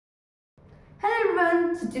Hello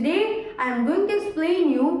everyone, so today I am going to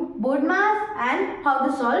explain you BODMAS and how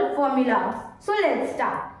to solve formulas. So let's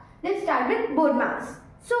start. Let's start with BODMAS.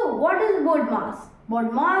 So what is BODMAS?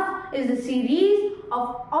 BODMAS is a series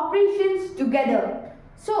of operations together.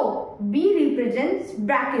 So B represents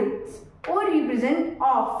brackets, O represents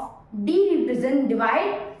off, D represents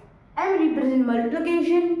divide, M represents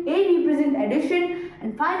multiplication, A represents addition,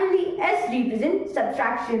 and finally S represents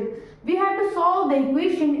subtraction. We have to solve the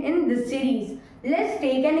equation in this series. Let's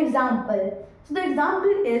take an example. So the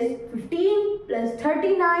example is 15 plus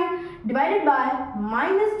 39 divided by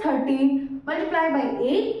minus 13 multiplied by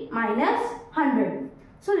 8 minus 100.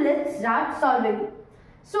 So let's start solving.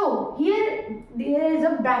 So here there is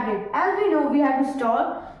a bracket. As we know, we have to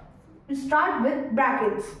start with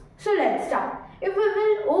brackets. So let's start. If we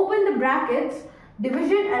will open the brackets,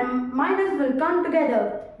 division and minus will come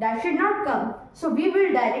together. That should not come. So we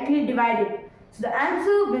will directly divide it. So the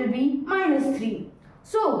answer will be minus 3.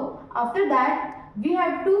 So after that, we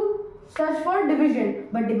have to search for division.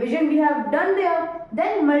 But division we have done there.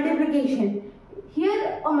 Then multiplication.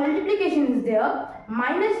 Here a multiplication is there.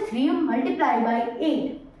 Minus 3 multiplied by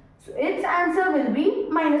 8. So its answer will be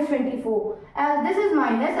minus 24. As this is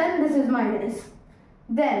minus and this is minus.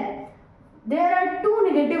 Then there are two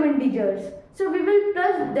negative integers. So we will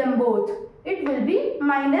plus them both. It will be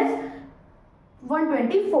minus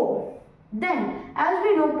 124. Then as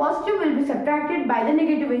we know, positive will be subtracted by the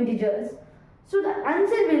negative integers. So the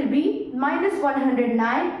answer will be minus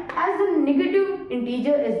 109 as the negative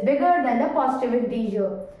integer is bigger than the positive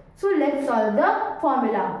integer. So let's solve the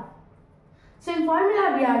formula. So in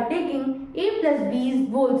formula we are taking a plus b's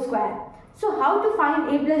whole square. So how to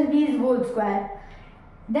find a plus b's whole square?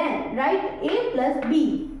 Then write a plus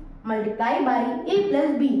b multiply by a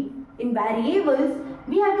plus b. In variables,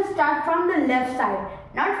 we have to start from the left side,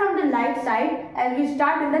 not from the right side, as we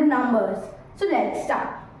start in the numbers. So let's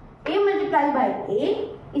start. A multiplied by a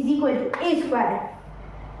is equal to a square.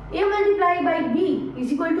 A multiplied by b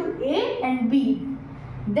is equal to a and b.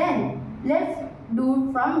 Then let's do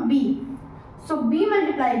from b. So b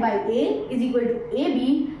multiplied by a is equal to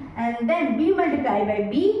ab, and then b multiplied by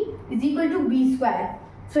b is equal to b square.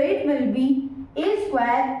 So it will be a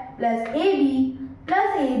square plus ab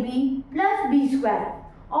plus b square,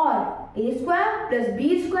 or a square plus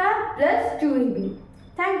b square plus 2ab.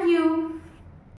 Thank you.